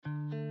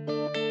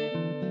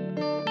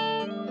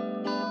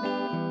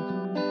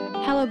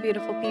Hello,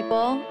 beautiful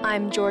people.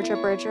 I'm Georgia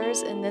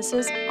Bridgers, and this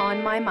is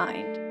On My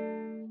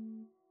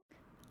Mind.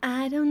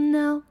 I don't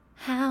know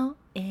how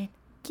it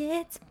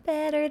gets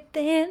better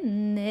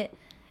than it.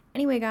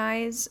 Anyway,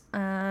 guys,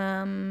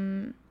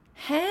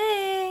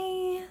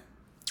 hey,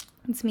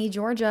 it's me,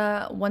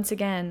 Georgia, once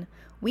again.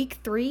 Week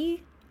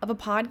 3 of a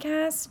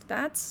podcast,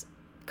 that's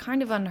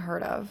kind of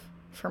unheard of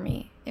for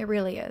me. It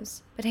really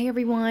is. But hey,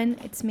 everyone,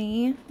 it's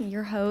me,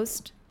 your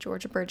host,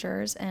 Georgia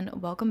Bridgers,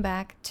 and welcome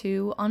back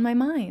to On My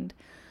Mind.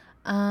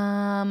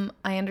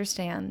 I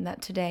understand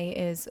that today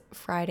is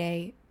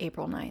Friday,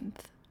 April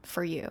 9th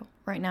for you.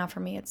 Right now for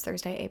me, it's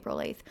Thursday, April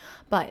 8th.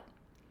 But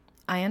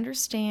I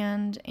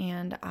understand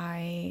and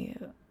I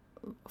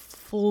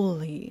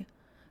fully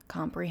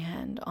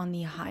comprehend on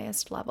the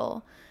highest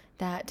level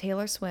that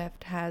Taylor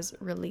Swift has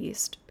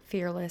released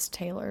Fearless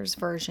Taylor's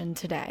version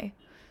today.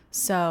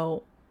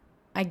 So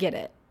I get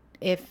it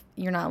if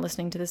you're not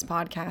listening to this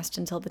podcast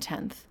until the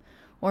 10th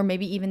or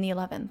maybe even the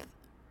 11th.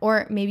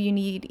 Or maybe you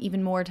need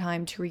even more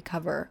time to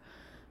recover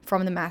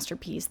from the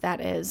masterpiece that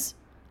is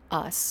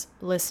us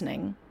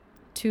listening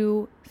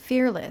to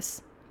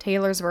Fearless,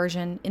 Taylor's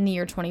version in the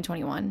year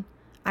 2021.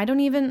 I don't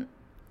even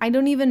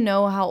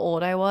know how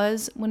old I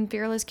was when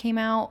Fearless came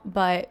out,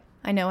 but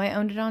I know I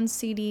owned it on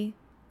CD.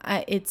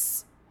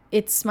 It's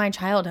my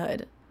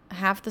childhood.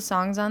 Half the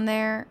songs on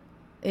there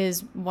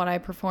is what I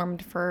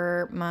performed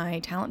for my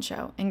talent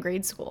show in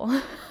grade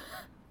school.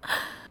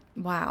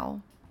 Wow.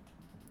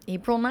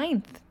 April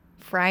 9th.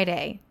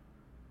 Friday.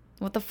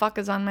 What the fuck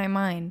is on my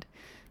mind?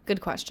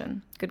 Good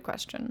question.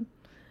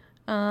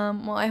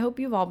 Well, I hope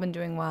you've all been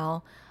doing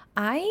well.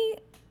 I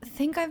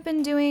think I've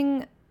been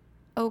doing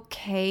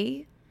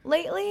okay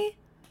lately.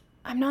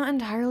 I'm not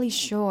entirely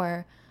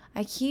sure.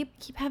 I keep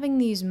having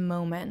these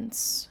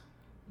moments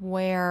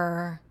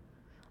where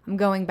I'm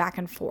going back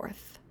and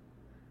forth.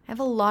 I have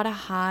a lot of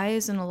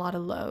highs and a lot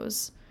of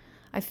lows.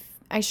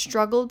 I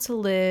struggle to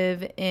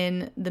live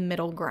in the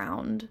middle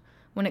ground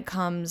when it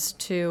comes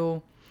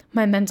to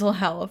my mental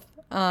health.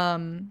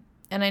 And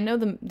I know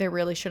there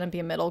really shouldn't be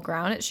a middle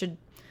ground. It should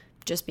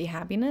just be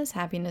happiness.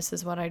 Happiness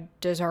is what I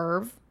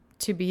deserve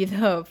to be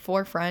the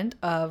forefront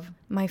of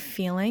my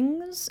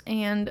feelings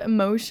and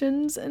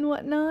emotions and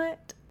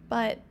whatnot.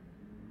 But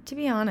to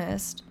be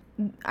honest,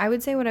 I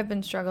would say what I've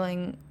been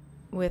struggling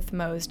with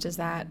most is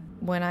that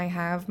when I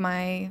have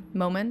my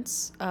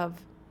moments of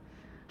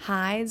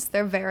highs,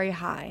 they're very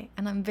high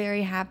and I'm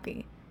very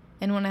happy.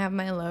 And when I have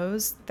my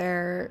lows,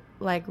 they're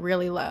like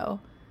really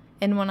low.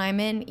 And when I'm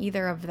in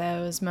either of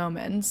those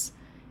moments,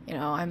 you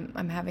know,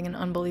 I'm having an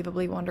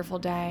unbelievably wonderful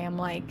day. I'm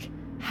like,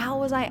 how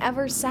was I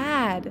ever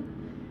sad?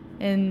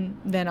 And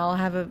then I'll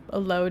have a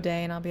low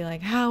day and I'll be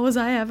like, how was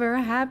I ever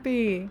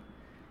happy?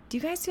 Do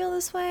you guys feel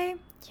this way?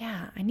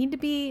 Yeah, I need to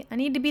be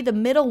the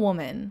middle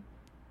woman.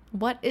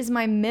 What is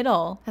my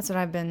middle? That's what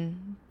I've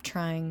been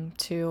trying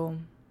to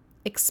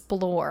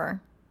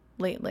explore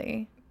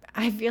lately.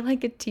 I feel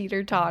like a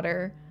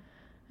teeter-totter.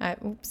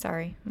 Oops,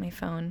 sorry, my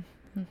phone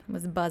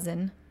was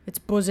buzzing. It's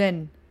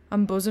buzzing.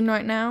 I'm buzzing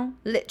right now.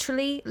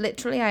 Literally,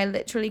 I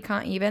literally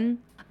can't even.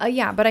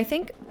 Yeah, but I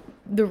think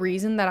the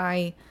reason that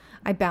I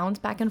bounce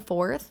back and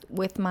forth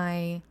with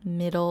my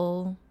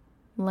middle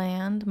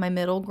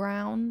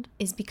ground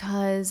is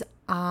because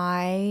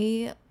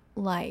I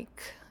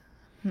like,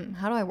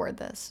 how do I word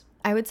this?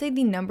 I would say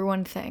the number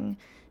one thing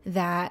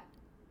that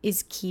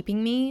is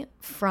keeping me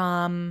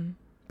from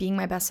being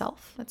my best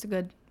self. That's a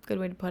good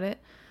way to put it.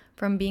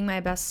 From being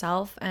my best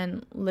self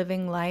and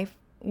living life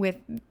with,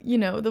 you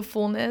know, the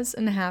fullness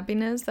and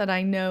happiness that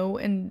I know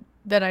and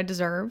that I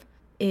deserve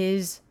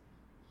is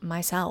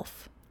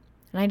myself.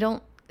 And I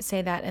don't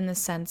say that in the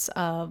sense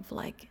of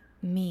like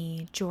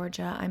me,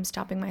 Georgia, I'm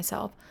stopping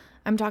myself.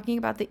 I'm talking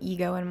about the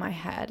ego in my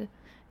head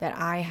that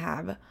I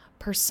have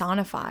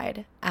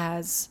personified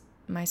as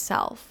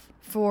myself.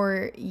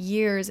 For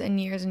years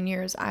and years and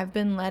years, I've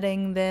been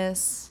letting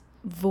this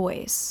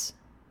voice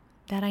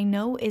that I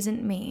know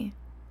isn't me,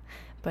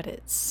 but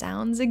it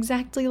sounds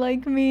exactly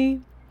like me.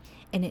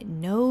 And it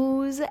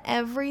knows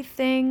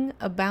everything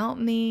about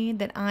me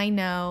that I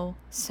know.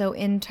 So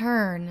in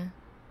turn,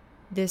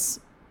 this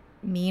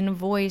mean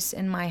voice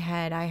in my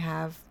head I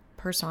have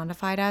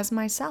personified as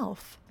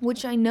myself,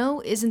 which I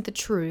know isn't the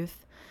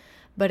truth,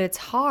 but it's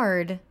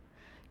hard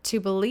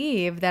to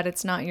believe that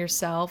it's not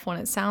yourself when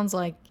it sounds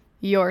like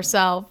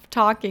yourself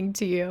talking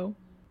to you.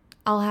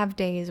 I'll have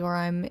days where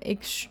I'm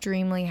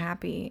extremely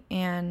happy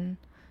and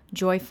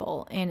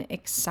joyful and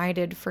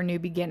excited for new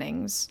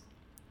beginnings.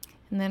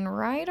 And then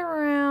right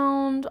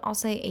around, I'll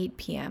say 8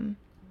 p.m.,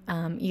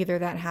 either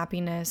that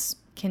happiness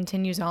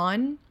continues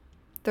on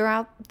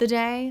throughout the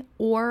day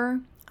or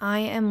I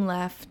am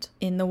left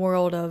in the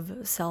world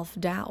of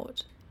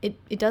self-doubt.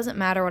 It doesn't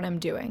matter what I'm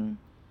doing,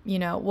 you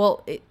know.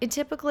 Well, it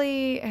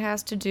typically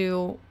has to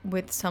do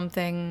with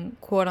something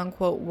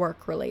quote-unquote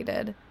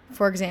work-related.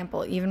 For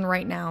example, even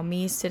right now,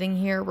 me sitting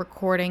here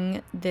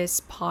recording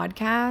this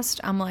podcast,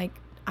 I'm like,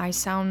 I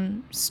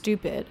sound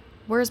stupid.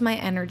 Where's my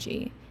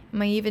energy?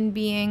 Am I even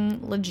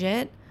being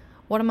legit?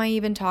 What am I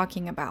even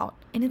talking about?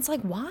 And it's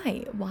like,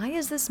 why? Why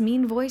is this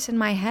mean voice in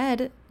my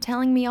head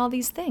telling me all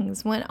these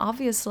things when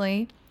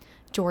obviously,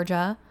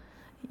 Georgia,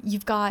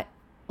 you've got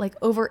like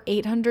over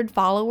 800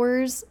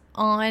 followers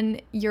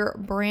on your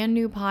brand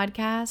new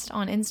podcast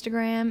on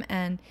Instagram,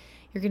 and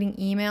you're getting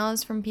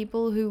emails from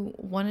people who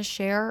want to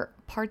share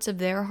parts of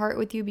their heart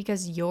with you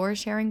because you're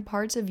sharing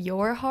parts of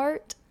your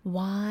heart.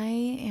 Why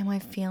am I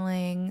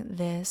feeling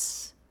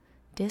this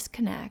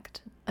disconnect,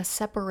 a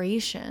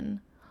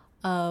separation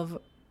of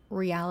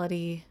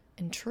reality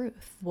and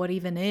truth? What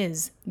even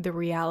is the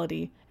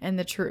reality and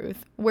the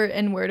truth? Where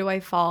do I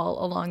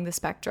fall along the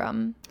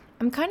spectrum?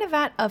 I'm kind of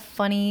at a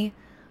funny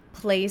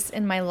place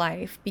in my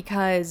life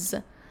because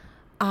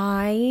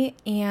I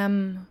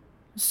am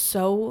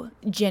so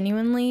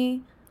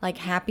genuinely like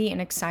happy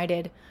and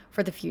excited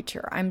for the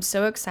future. I'm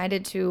so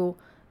excited to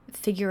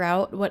figure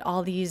out what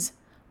all these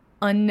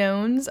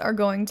unknowns are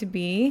going to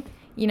be.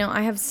 You know,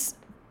 I have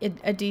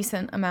a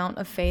decent amount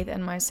of faith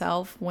in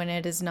myself when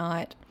it is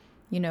not,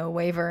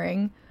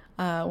 wavering.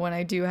 When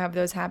I do have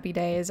those happy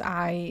days,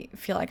 I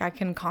feel like I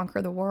can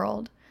conquer the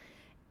world.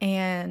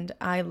 And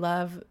I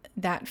love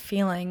that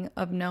feeling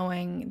of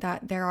knowing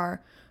that there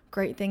are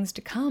great things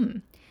to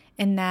come,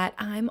 and that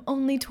I'm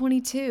only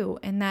 22,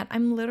 and that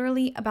I'm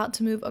literally about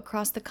to move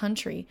across the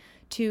country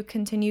to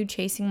continue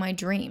chasing my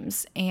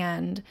dreams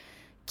and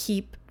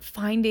keep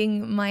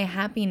finding my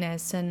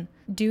happiness and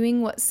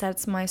doing what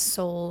sets my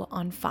soul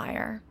on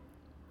fire.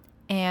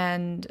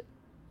 And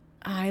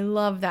I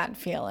love that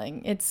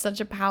feeling. It's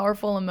such a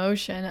powerful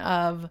emotion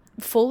of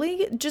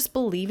fully just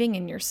believing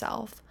in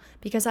yourself,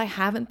 because I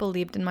haven't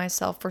believed in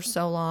myself for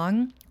so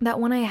long that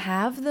when I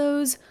have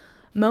those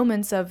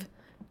moments of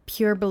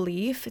pure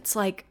belief, it's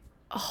like,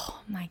 oh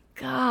my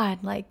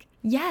God, like,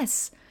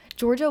 yes,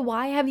 Georgia,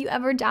 why have you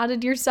ever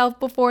doubted yourself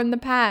before in the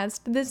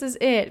past? This is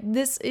it.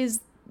 This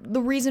is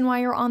the reason why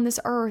you're on this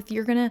earth.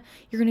 You're gonna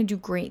do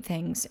great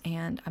things,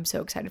 and I'm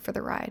so excited for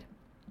the ride.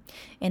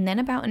 And then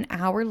about an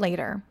hour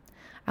later,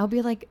 I'll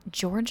be like,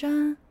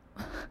 Georgia,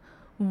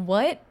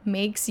 what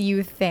makes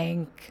you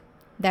think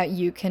that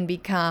you can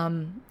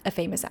become a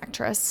famous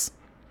actress,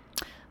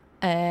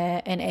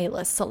 an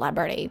A-list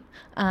celebrity?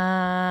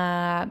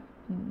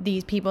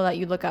 These people that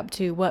you look up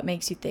to, what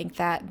makes you think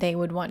that they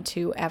would want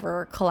to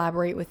ever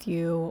collaborate with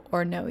you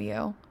or know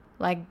you?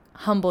 Like,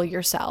 humble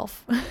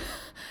yourself.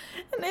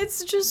 And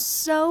it's just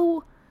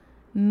so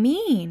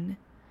mean.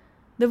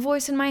 The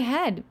voice in my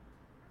head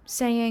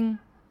saying,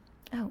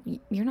 oh,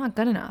 you're not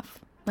good enough.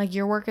 Like,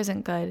 your work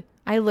isn't good.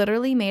 I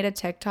literally made a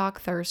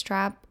TikTok thirst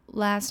trap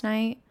last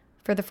night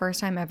for the first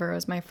time ever. It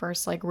was my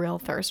first like real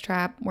thirst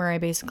trap where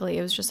it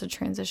was just a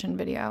transition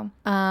video.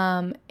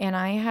 And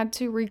I had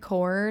to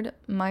record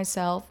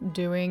myself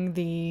doing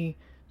the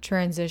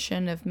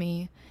transition of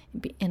me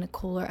in a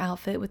cooler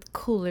outfit with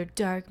cooler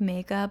dark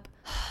makeup.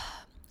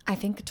 I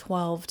think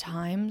 12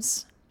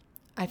 times.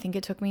 I think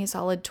it took me a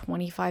solid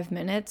 25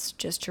 minutes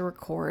just to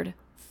record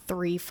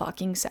 3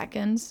 fucking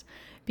seconds,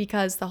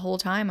 because the whole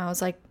time I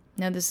was like,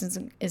 no, this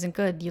isn't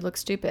good. You look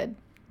stupid.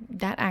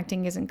 That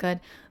acting isn't good.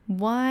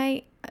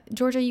 Why,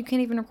 Georgia, you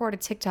can't even record a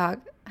TikTok.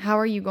 How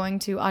are you going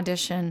to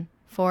audition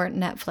for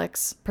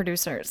Netflix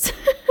producers?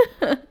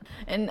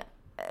 And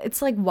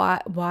it's like,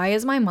 why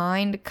is my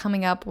mind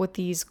coming up with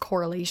these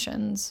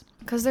correlations?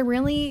 Because they're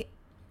really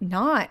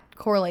not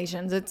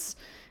correlations. It's,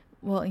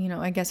 well,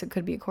 I guess it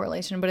could be a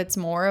correlation, but it's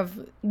more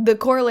of, the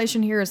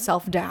correlation here is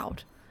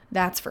self-doubt.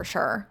 That's for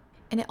sure.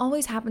 And it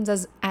always happens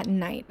at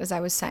night, as I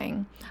was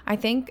saying. I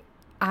think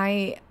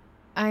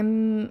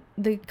I'm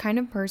the kind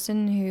of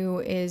person who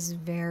is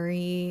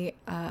very,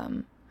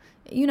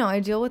 I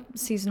deal with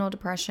seasonal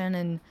depression,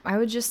 and I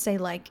would just say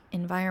like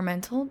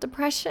environmental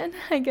depression,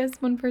 I guess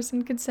one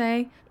person could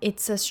say.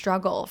 It's a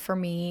struggle for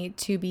me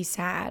to be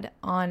sad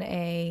on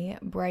a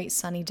bright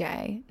sunny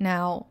day.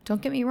 Now,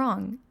 don't get me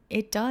wrong.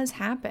 It does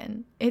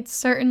happen. It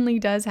certainly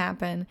does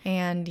happen.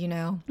 And,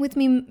 with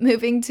me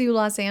moving to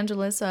Los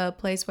Angeles, a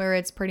place where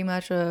it's pretty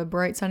much a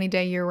bright sunny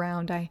day year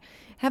round, I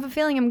have a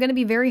feeling I'm going to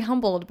be very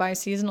humbled by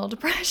seasonal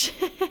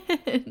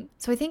depression.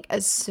 So I think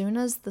as soon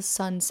as the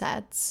sun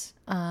sets,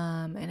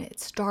 and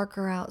it's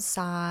darker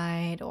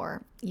outside,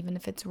 or even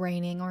if it's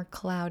raining or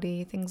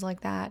cloudy, things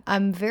like that,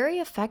 I'm very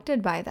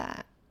affected by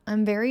that.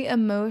 I'm very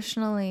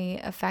emotionally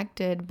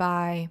affected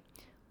by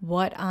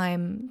what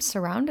I'm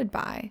surrounded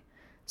by.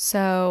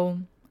 So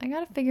I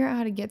got to figure out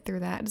how to get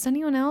through that. Does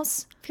anyone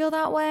else feel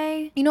that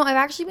way? I've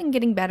actually been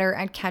getting better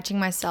at catching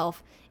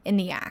myself in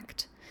the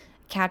act,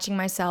 catching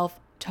myself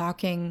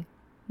talking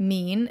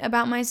mean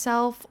about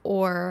myself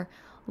or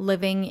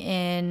living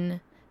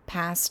in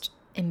past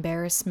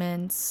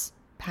embarrassments,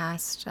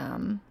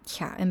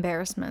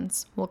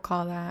 embarrassments, we'll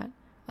call that,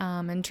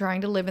 and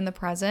trying to live in the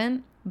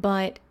present.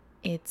 But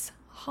it's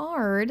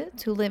hard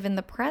to live in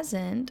the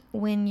present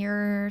when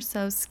you're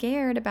so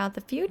scared about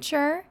the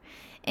future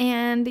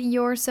and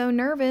you're so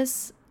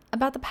nervous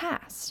about the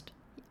past.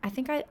 I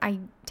think I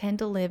tend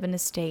to live in a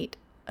state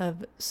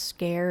of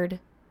scared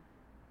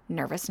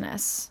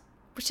nervousness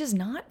which is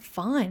not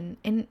fun.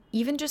 And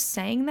even just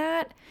saying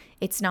that,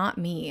 it's not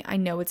me. I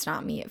know it's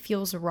not me. It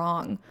feels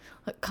wrong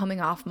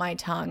coming off my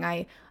tongue.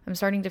 I'm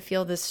starting to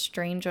feel this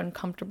strange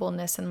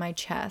uncomfortableness in my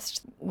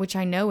chest, which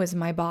I know is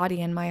my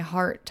body and my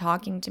heart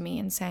talking to me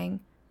and saying,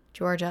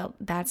 Georgia,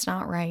 that's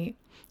not right.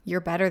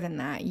 You're better than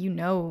that. You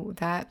know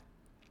that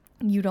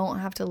you don't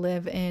have to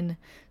live in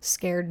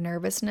scared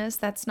nervousness.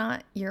 That's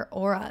not your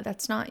aura.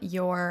 That's not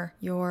your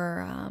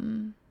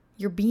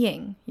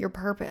being, your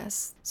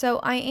purpose. So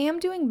I am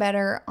doing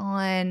better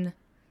on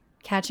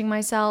catching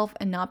myself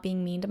and not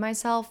being mean to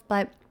myself.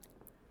 But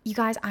you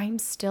guys, I'm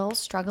still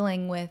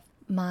struggling with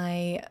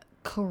my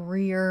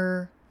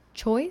career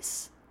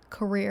choice,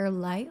 career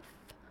life.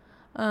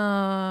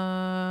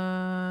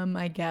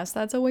 I guess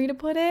that's a way to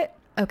put it.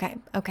 Okay.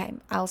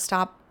 I'll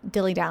stop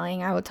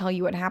dilly-dallying. I will tell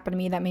you what happened to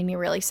me that made me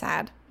really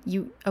sad.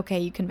 You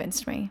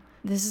convinced me.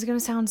 This is going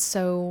to sound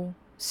so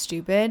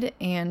stupid,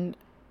 and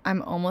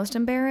I'm almost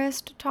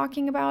embarrassed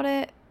talking about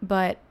it,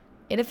 but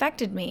it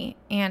affected me,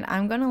 and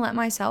I'm going to let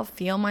myself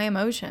feel my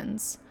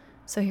emotions.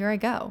 So here I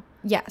go.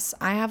 Yes,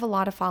 I have a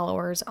lot of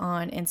followers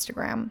on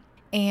Instagram,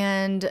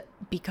 and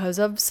because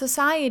of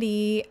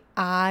society,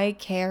 I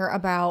care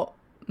about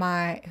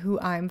who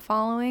I'm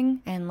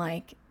following, and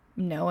like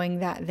knowing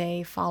that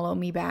they follow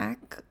me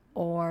back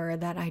or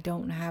that I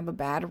don't have a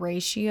bad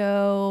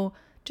ratio,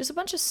 just a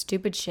bunch of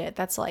stupid shit.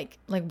 That's like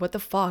what the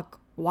fuck?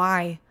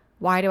 Why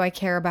do I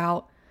care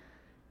about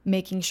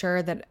making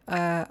sure that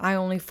I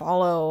only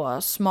follow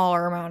a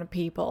smaller amount of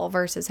people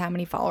versus how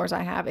many followers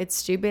I have? It's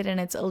stupid and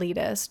it's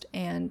elitist,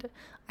 and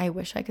I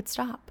wish I could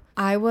stop.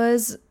 I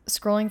was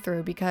scrolling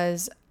through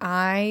because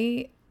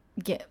I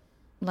get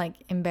like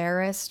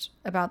embarrassed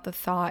about the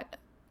thought,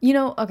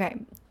 okay,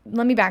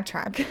 let me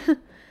backtrack.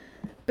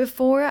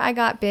 Before I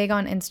got big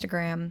on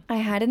Instagram, I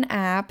had an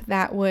app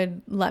that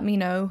would let me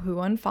know who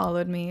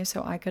unfollowed me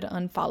so I could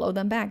unfollow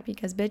them back,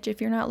 because bitch, if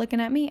you're not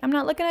looking at me, I'm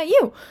not looking at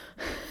you.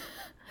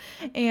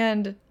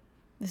 And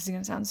this is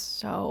going to sound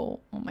so,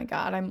 oh my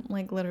God, I'm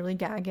like literally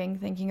gagging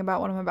thinking about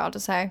what I'm about to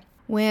say.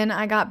 When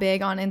I got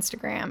big on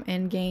Instagram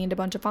and gained a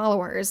bunch of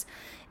followers,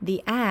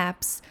 the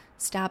apps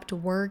stopped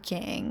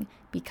working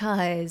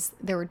because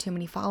there were too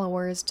many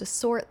followers to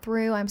sort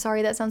through. I'm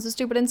sorry, that sounds so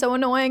stupid and so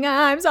annoying.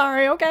 I'm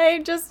sorry,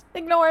 okay? Just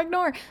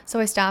ignore. So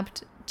I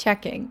stopped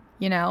checking,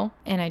 and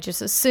I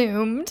just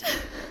assumed,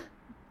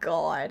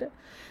 God,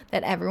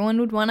 that everyone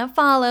would want to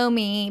follow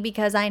me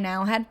because I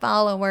now had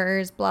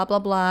followers, blah, blah,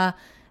 blah.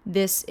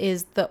 This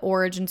is the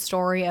origin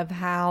story of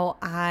how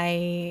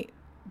I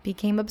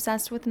became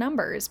obsessed with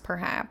numbers,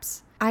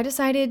 perhaps. I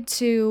decided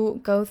to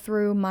go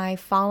through my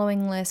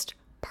following list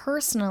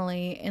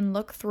personally and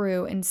look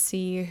through and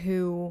see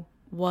who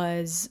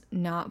was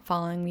not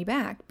following me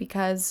back,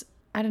 because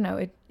I don't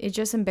know, it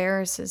just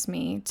embarrasses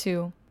me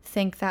to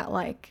think that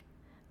like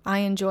I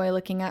enjoy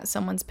looking at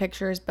someone's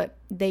pictures but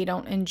they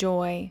don't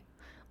enjoy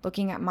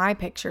looking at my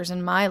pictures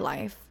in my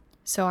life.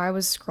 So I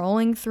was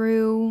scrolling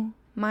through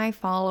my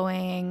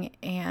following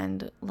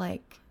and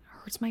like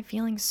hurts my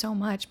feelings so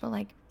much, but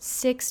like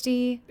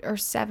 60 or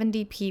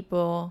 70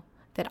 people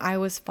that I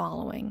was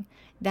following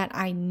that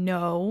I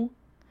know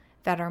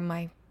that are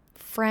my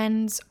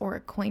friends or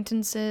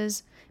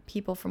acquaintances,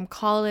 people from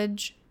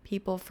college,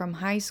 people from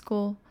high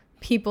school,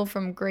 people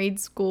from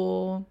grade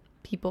school,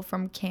 people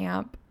from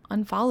camp,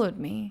 unfollowed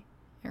me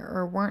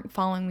or weren't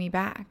following me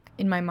back.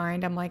 In my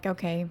mind, I'm like,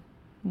 okay,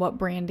 what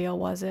brand deal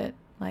was it?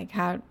 Like,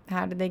 how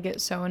did they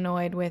get so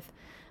annoyed with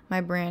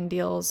my brand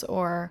deals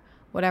or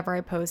whatever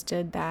I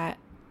posted that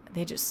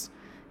they just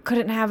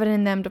couldn't have it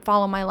in them to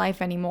follow my life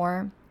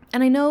anymore?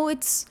 And I know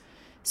it's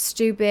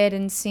stupid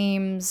and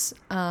seems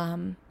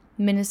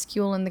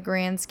minuscule in the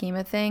grand scheme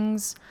of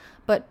things,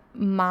 but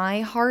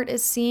my heart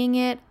is seeing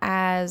it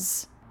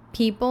as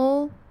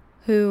people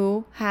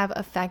who have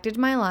affected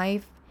my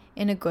life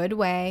in a good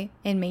way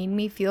and made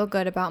me feel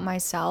good about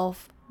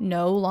myself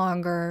no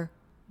longer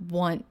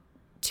want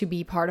to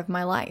be part of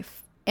my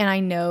life. And I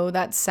know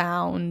that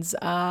sounds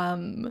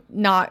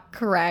not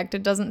correct.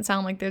 It doesn't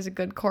sound like there's a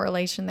good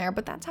correlation there,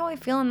 but that's how I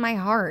feel in my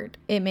heart.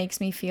 It makes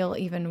me feel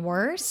even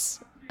worse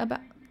about...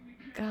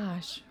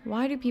 Gosh,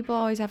 why do people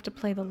always have to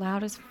play the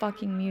loudest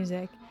fucking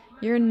music?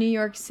 You're in New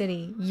York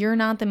City. You're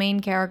not the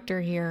main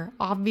character here.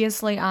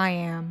 Obviously, I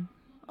am.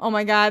 Oh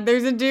my God,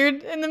 there's a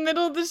dude in the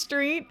middle of the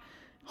street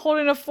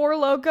holding a Four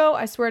Loko.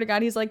 I swear to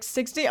God, he's like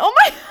 60. Oh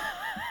my...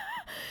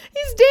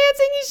 He's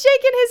dancing. He's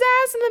shaking his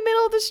ass in the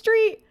middle of the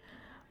street.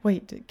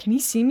 Wait, can he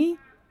see me?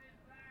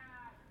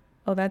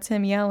 Oh, that's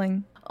him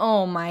yelling.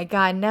 Oh my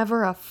God,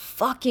 never a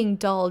fucking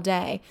dull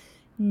day.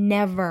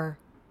 Never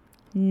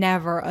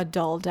a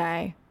dull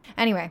day.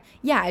 Anyway,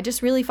 yeah, it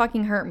just really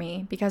fucking hurt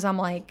me because I'm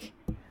like,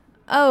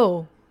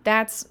 oh,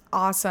 that's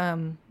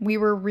awesome. We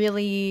were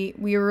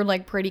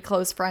like pretty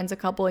close friends a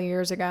couple of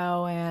years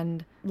ago,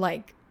 and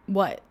like,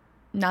 what?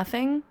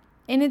 Nothing?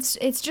 And it's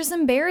just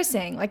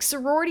embarrassing. Like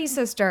sorority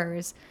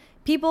sisters,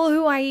 people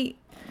who I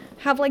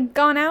have like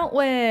gone out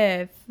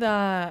with,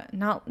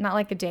 not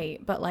like a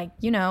date, but like,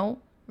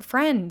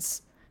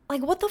 friends.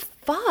 Like, what the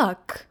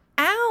fuck?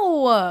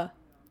 Ow.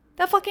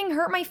 That fucking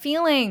hurt my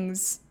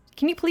feelings.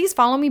 Can you please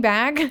follow me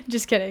back?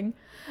 Just kidding.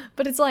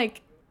 But it's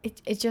like,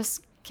 it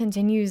just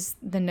continues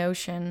the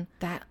notion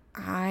that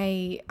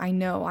I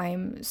know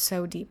I'm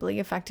so deeply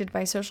affected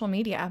by social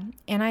media,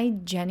 and I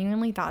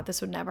genuinely thought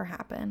this would never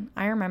happen.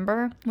 I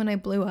remember when I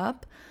blew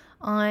up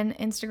on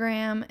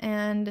Instagram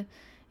and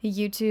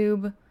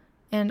YouTube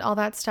and all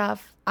that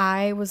stuff,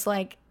 I was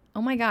like,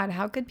 oh my God,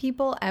 how could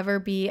people ever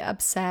be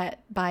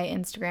upset by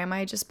Instagram?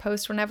 I just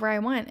post whenever I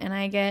want and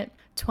I get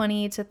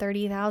 20 to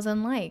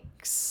 30,000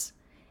 likes.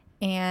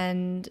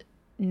 And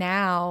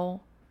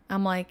now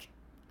I'm like,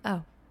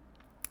 oh,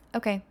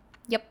 okay.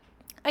 Yep.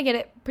 I get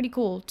it. Pretty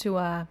cool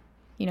to,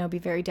 be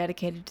very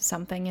dedicated to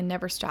something and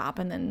never stop.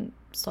 And then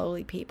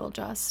slowly people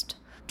just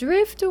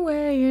drift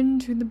away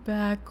into the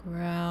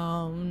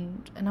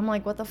background. And I'm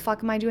like, what the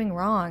fuck am I doing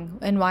wrong?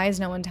 And why is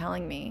no one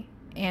telling me?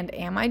 And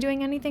am I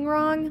doing anything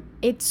wrong?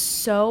 It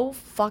so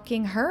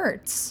fucking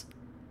hurts.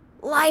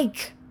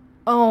 Like,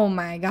 oh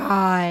my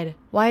God.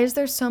 Why is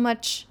there so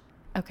much,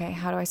 okay,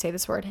 how do I say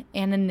this word?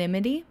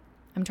 Anonymity?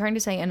 I'm trying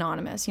to say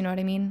anonymous, you know what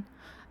I mean?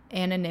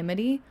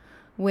 Anonymity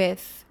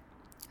with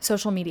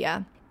social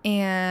media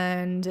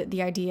and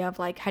the idea of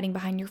like hiding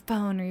behind your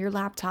phone or your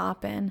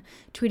laptop and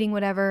tweeting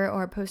whatever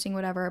or posting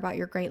whatever about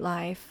your great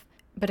life.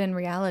 But in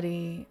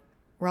reality,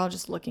 we're all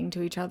just looking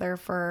to each other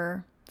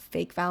for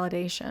fake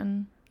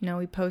validation.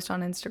 We post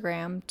on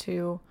Instagram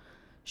to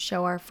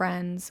show our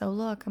friends, oh,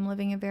 look, I'm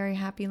living a very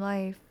happy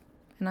life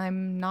and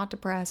I'm not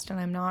depressed and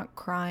I'm not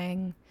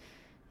crying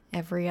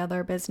every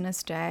other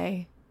business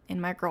day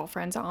in my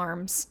girlfriend's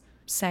arms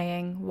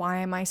saying, why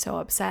am I so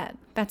upset?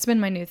 That's been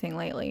my new thing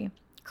lately.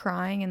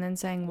 Crying and then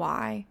saying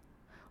why.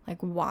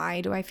 Like,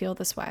 why do I feel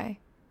this way?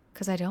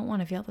 Because I don't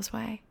want to feel this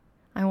way.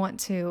 I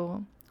want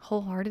to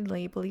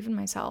wholeheartedly believe in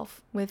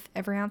myself with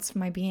every ounce of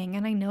my being.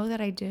 And I know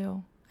that I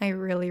do. I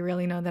really,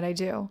 really know that I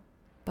do.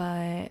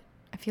 But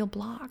I feel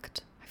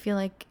blocked. I feel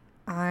like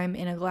I'm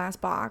in a glass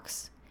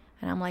box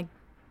and I'm like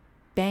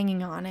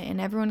banging on it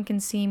and everyone can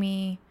see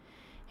me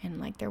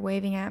and like they're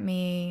waving at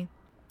me.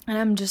 And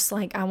I'm just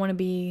like, I want to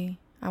be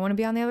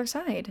on the other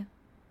side.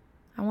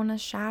 I want to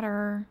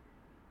shatter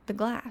the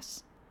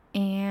glass.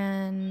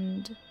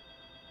 And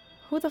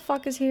who the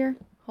fuck is here?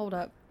 Hold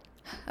up.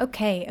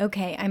 Okay,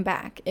 I'm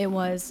back. It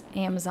was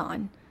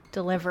Amazon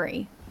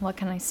delivery. What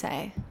can I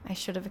say? I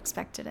should have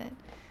expected it.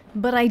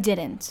 But I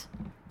didn't.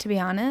 To be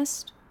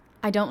honest,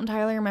 I don't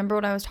entirely remember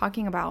what I was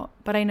talking about,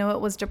 but I know it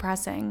was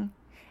depressing.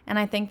 And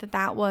I think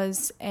that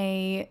was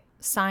a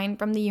sign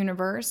from the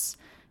universe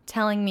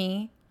telling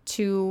me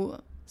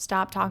to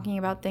stop talking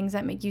about things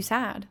that make you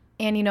sad.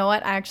 And you know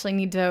what? I actually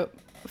need to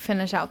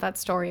finish out that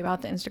story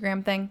about the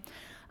Instagram thing.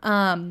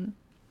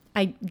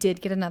 I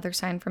did get another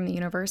sign from the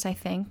universe, I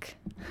think.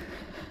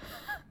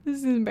 This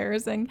is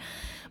embarrassing.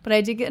 But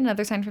I did get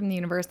another sign from the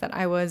universe that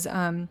I was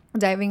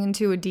diving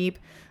into a deep,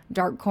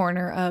 dark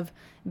corner of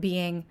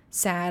being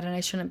sad and I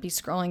shouldn't be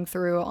scrolling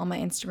through all my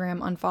Instagram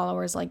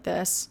unfollowers like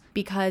this,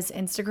 because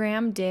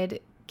Instagram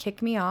did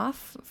kick me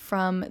off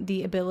from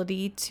the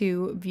ability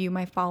to view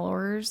my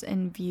followers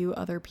and view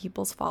other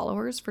people's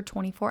followers for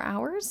 24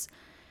 hours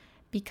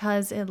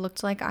because it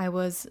looked like I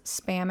was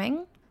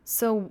spamming.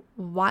 So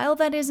while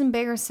that is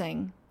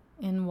embarrassing,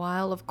 and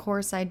while of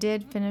course I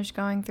did finish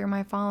going through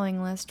my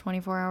following list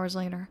 24 hours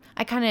later,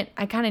 I kind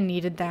of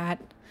needed that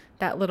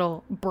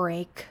little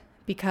break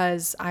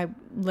because I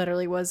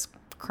literally was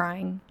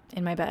crying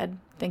in my bed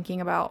thinking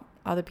about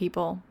other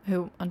people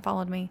who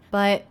unfollowed me.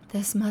 But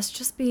this must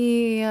just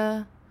be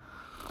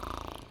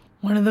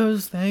one of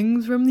those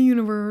things from the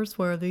universe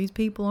where these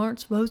people aren't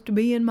supposed to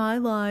be in my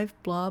life.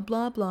 Blah,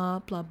 blah, blah,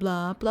 blah,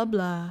 blah, blah, blah,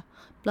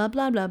 blah, blah,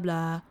 blah,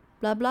 blah,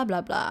 blah, blah,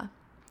 blah, blah.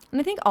 And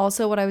I think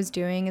also what I was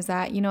doing is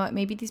that, you know what,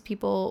 maybe these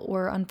people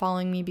were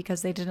unfollowing me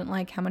because they didn't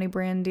like how many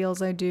brand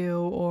deals I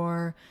do,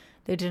 or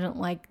they didn't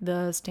like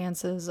the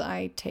stances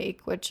I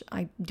take, which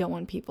I don't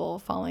want people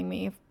following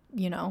me if,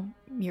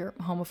 you're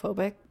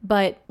homophobic.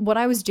 But what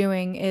I was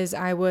doing is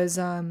I was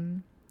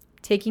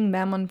taking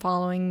them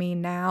unfollowing me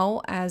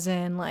now as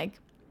in like,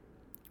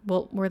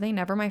 well, were they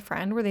never my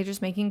friend? Were they just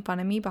making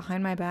fun of me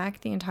behind my back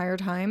the entire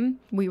time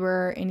we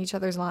were in each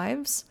other's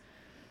lives?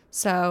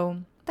 So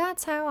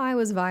that's how I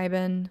was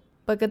vibing.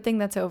 But good thing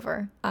that's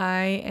over.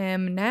 I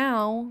am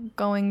now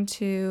going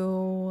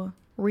to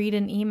read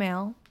an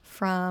email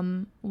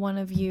from one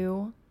of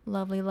you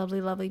lovely,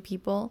 lovely, lovely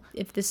people.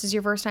 If this is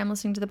your first time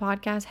listening to the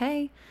podcast,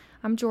 hey,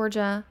 I'm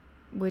Georgia,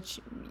 which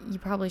you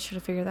probably should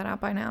have figured that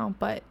out by now,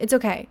 but it's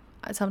okay.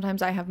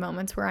 Sometimes I have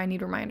moments where I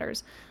need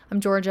reminders.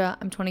 I'm Georgia.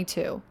 I'm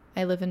 22.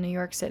 I live in New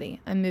York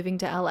City. I'm moving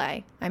to LA.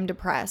 I'm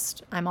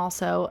depressed. I'm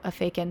also a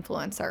fake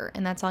influencer,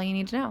 and that's all you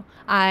need to know.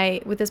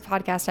 With this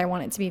podcast, I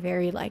want it to be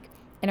very like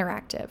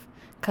interactive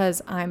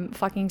because I'm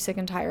fucking sick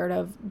and tired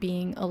of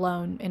being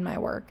alone in my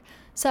work.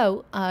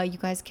 So you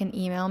guys can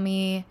email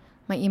me.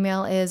 My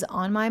email is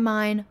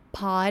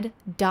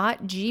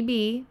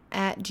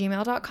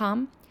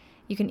onmymindpod.gb@gmail.com.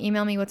 You can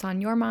email me what's on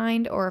your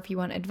mind, or if you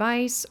want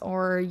advice,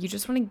 or you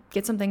just want to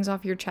get some things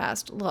off your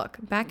chest. Look,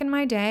 back in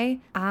my day,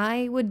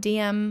 I would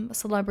DM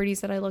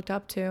celebrities that I looked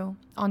up to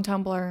on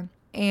Tumblr,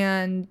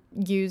 and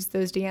use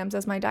those DMs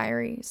as my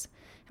diaries.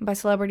 And by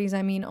celebrities,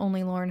 I mean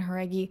only Lauren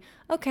Haregi.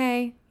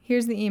 Okay,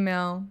 here's the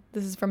email.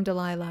 This is from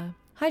Delilah.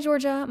 Hi,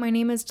 Georgia. My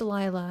name is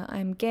Delilah.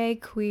 I'm gay,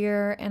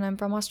 queer, and I'm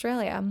from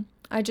Australia.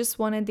 I just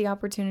wanted the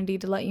opportunity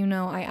to let you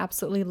know I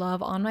absolutely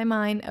love On My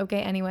Mind,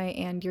 Okay Anyway,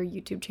 and your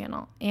YouTube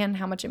channel, and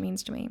how much it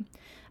means to me.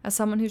 As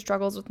someone who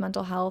struggles with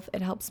mental health,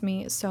 it helps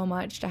me so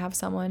much to have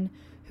someone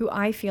who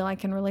I feel I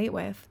can relate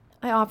with.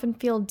 I often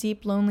feel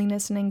deep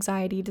loneliness and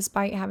anxiety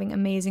despite having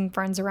amazing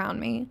friends around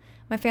me.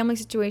 My family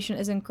situation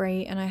isn't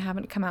great, and I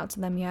haven't come out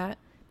to them yet.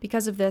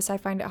 Because of this, I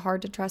find it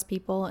hard to trust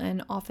people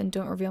and often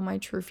don't reveal my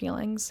true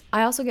feelings.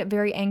 I also get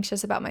very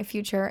anxious about my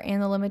future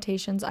and the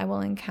limitations I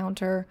will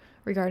encounter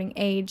regarding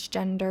age,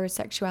 gender,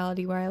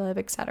 sexuality, where I live,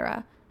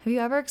 etc. Have you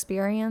ever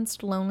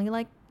experienced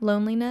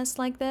loneliness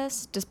like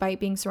this, despite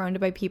being surrounded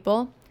by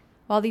people?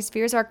 While these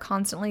fears are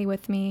constantly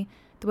with me,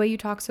 the way you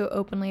talk so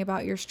openly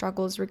about your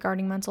struggles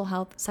regarding mental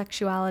health,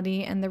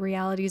 sexuality, and the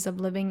realities of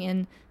living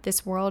in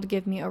this world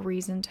give me a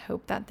reason to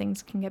hope that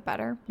things can get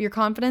better. Your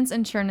confidence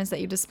and sureness that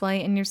you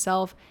display in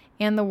yourself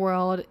and the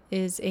world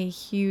is a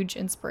huge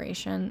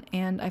inspiration,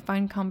 and I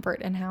find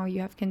comfort in how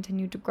you have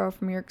continued to grow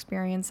from your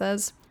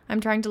experiences.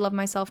 I'm trying to love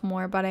myself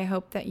more, but I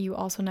hope that you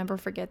also never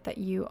forget that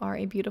you are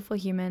a beautiful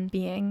human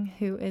being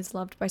who is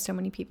loved by so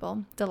many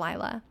people.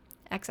 Delilah,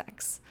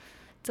 XX.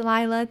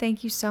 Delilah,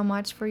 thank you so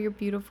much for your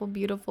beautiful,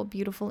 beautiful,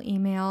 beautiful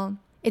email.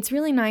 It's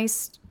really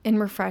nice and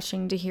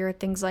refreshing to hear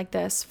things like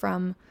this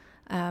from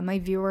my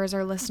viewers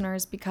or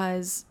listeners,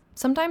 because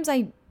sometimes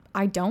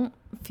I don't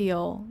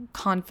feel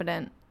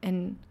confident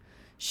and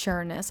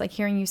sureness. Like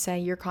hearing you say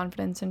your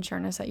confidence and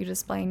sureness that you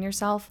display in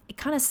yourself, it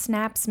kind of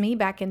snaps me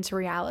back into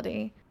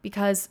reality,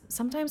 because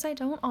sometimes I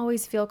don't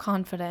always feel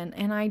confident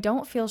and I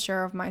don't feel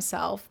sure of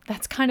myself.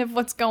 That's kind of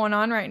what's going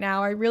on right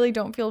now. I really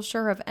don't feel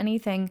sure of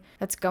anything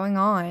that's going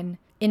on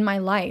in my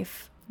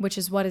life, which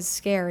is what is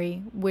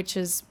scary, which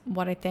is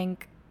what I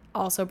think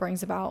also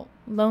brings about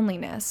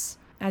loneliness.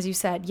 As you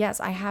said, yes,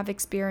 I have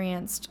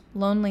experienced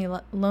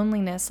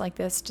loneliness like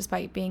this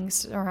despite being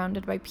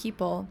surrounded by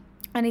people.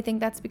 And I think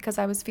that's because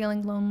I was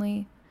feeling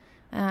lonely.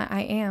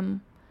 I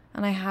am.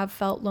 And I have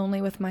felt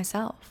lonely with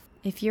myself.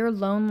 If you're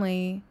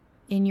lonely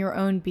in your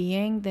own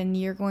being, then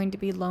you're going to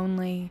be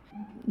lonely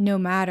no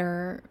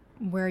matter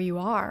where you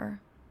are,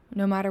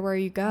 no matter where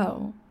you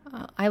go.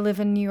 I live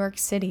in New York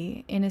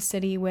City, in a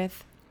city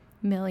with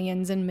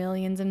millions and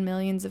millions and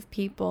millions of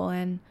people.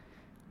 And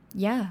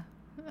yeah,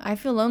 I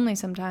feel lonely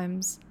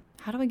sometimes.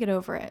 How do I get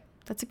over it?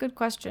 That's a good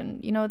question.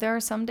 You know, there are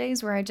some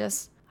days where I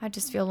just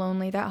feel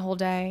lonely that whole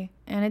day,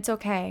 and it's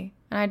okay.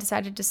 And I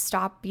decided to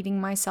stop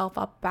beating myself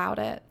up about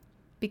it,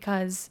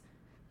 because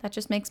that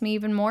just makes me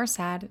even more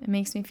sad. It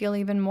makes me feel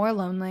even more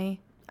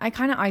lonely. I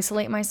kind of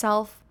isolate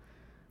myself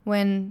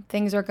when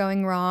things are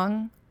going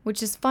wrong,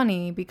 which is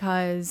funny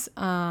because,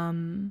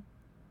 holy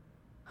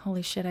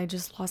shit, I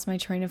just lost my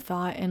train of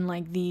thought in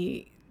like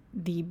the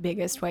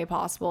biggest way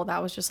possible.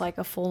 That was just like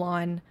a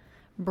full-on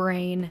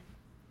brain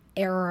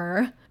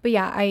error. But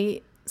yeah,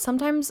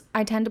 sometimes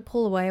I tend to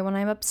pull away when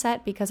I'm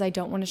upset because I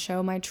don't want to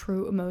show my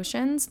true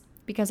emotions,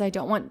 because I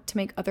don't want to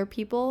make other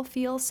people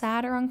feel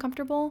sad or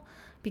uncomfortable,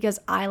 because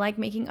I like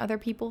making other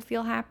people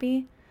feel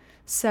happy.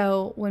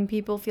 So when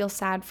people feel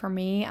sad for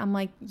me, I'm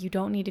like, you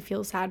don't need to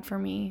feel sad for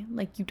me.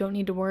 Like, you don't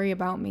need to worry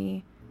about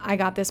me. I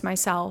got this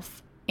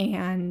myself,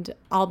 and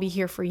I'll be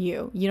here for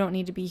you. You don't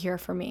need to be here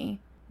for me,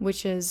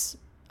 which is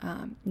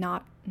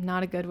not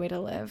a good way to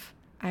live.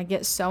 I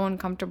get so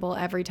uncomfortable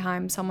every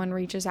time someone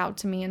reaches out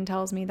to me and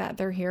tells me that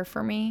they're here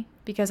for me,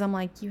 because I'm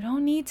like, you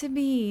don't need to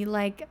be.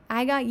 Like,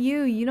 I got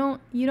you. You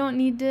don't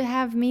need to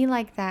have me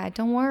like that.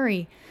 Don't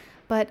worry.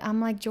 But I'm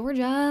like,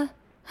 Georgia,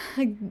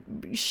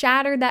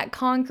 shatter that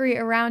concrete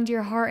around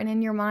your heart and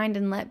in your mind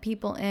and let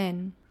people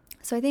in.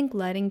 So I think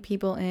letting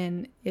people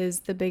in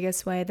is the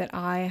biggest way that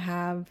I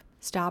have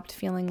stopped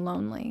feeling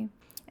lonely,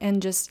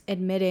 and just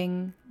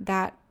admitting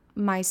that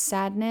my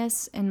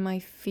sadness and my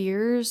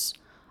fears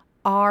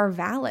are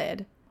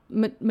valid.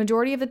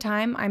 Majority of the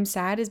time I'm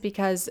sad is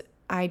because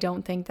I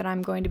don't think that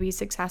I'm going to be a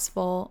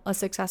successful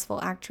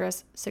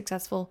actress,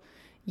 successful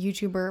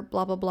YouTuber,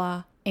 blah, blah,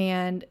 blah.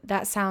 And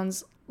that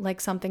sounds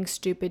like something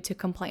stupid to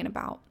complain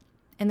about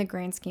in the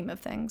grand scheme of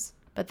things.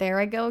 But there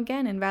I go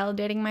again,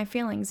 invalidating my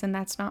feelings, and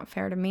that's not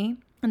fair to me,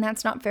 and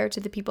that's not fair to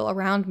the people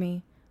around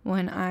me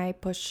when I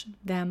push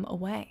them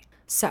away.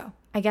 So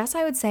I guess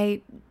I would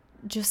say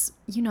just,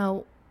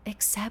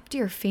 accept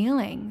your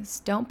feelings.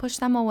 Don't push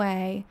them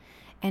away,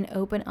 and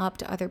open up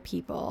to other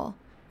people,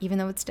 even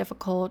though it's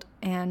difficult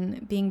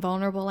and being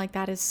vulnerable like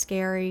that is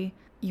scary.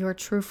 Your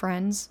true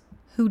friends,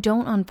 who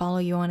don't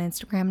unfollow you on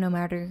Instagram no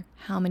matter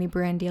how many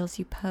brand deals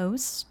you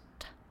post,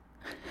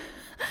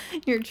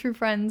 your true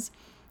friends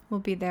will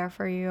be there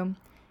for you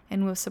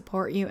and will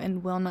support you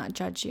and will not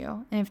judge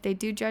you. And if they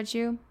do judge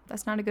you,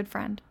 that's not a good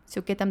friend.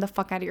 So get them the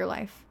fuck out of your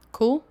life.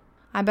 Cool?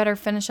 I better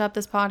finish up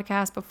this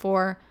podcast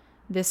before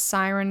this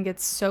siren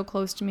gets so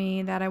close to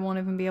me that I won't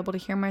even be able to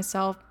hear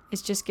myself.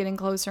 It's just getting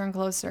closer and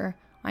closer.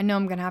 I know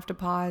I'm gonna have to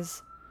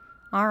pause.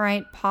 All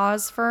right,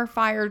 pause for a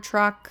fire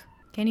truck.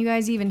 Can you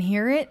guys even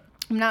hear it?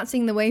 I'm not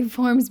seeing the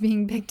waveforms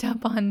being picked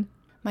up on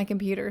my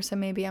computer, so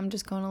maybe I'm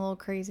just going a little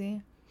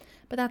crazy.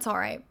 But that's all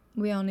right.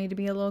 We all need to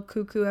be a little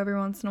cuckoo every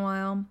once in a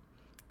while.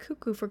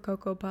 Cuckoo for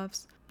Cocoa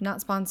Puffs. Not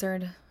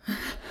sponsored.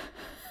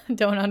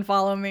 Don't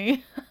unfollow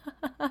me.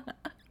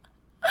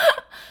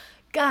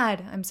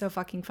 God, I'm so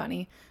fucking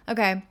funny.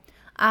 Okay.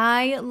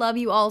 I love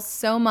you all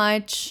so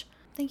much.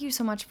 Thank you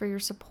so much for your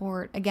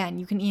support. Again,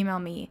 you can email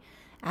me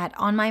at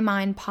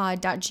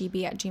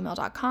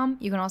onmymindpod.gb@gmail.com.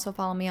 You can also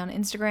follow me on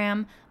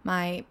Instagram.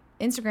 My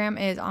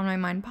Instagram is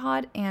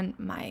onmymindpod, and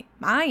my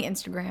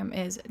Instagram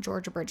is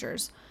Georgia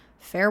Bridgers.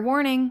 Fair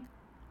warning,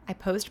 I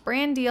post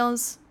brand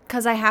deals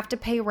because I have to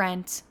pay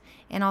rent,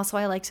 and also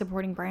I like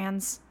supporting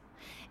brands,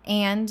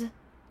 and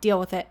deal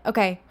with it.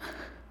 Okay.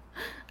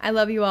 I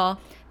love you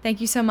all.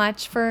 Thank you so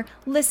much for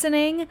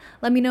listening.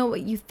 Let me know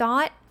what you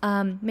thought.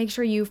 Make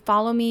sure you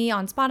follow me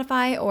on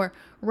Spotify or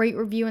rate,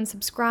 review, and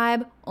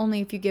subscribe.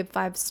 Only if you give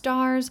 5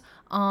 stars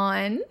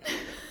on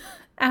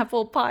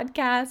Apple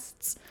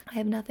Podcasts. I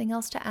have nothing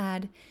else to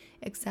add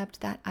except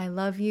that I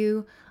love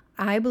you,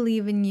 I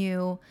believe in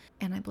you,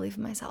 and I believe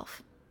in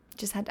myself.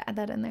 Just had to add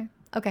that in there.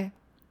 Okay.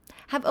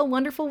 Have a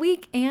wonderful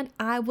week, and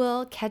I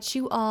will catch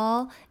you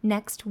all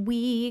next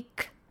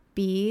week.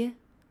 Be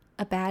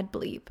a bad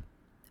bleep.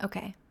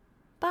 Okay.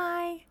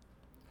 Bye.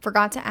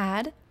 Forgot to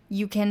add,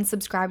 you can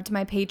subscribe to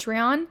my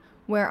Patreon,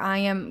 where I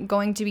am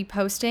going to be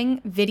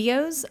posting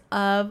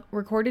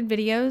recorded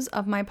videos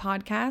of my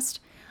podcast.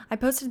 I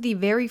posted the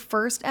very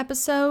first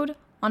episode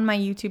on my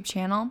YouTube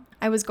channel.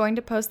 I was going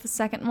to post the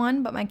second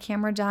one, but my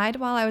camera died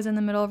while I was in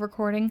the middle of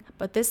recording.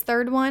 But this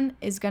third one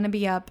is going to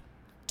be up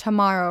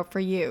tomorrow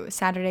for you,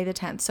 Saturday the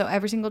 10th. So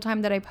every single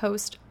time that I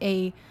post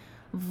a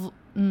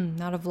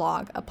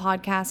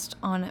podcast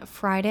on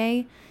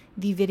Friday,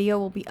 the video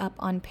will be up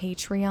on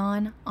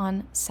Patreon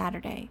on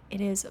Saturday. It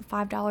is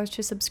 $5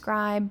 to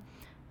subscribe.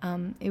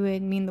 It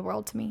would mean the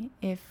world to me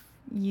if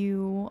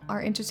you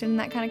are interested in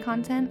that kind of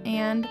content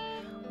and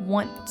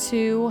want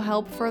to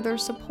help further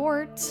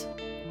support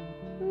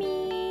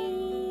me.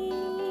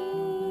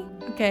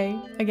 Okay,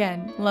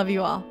 again, love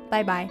you all.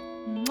 Bye-bye.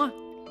 Mwah.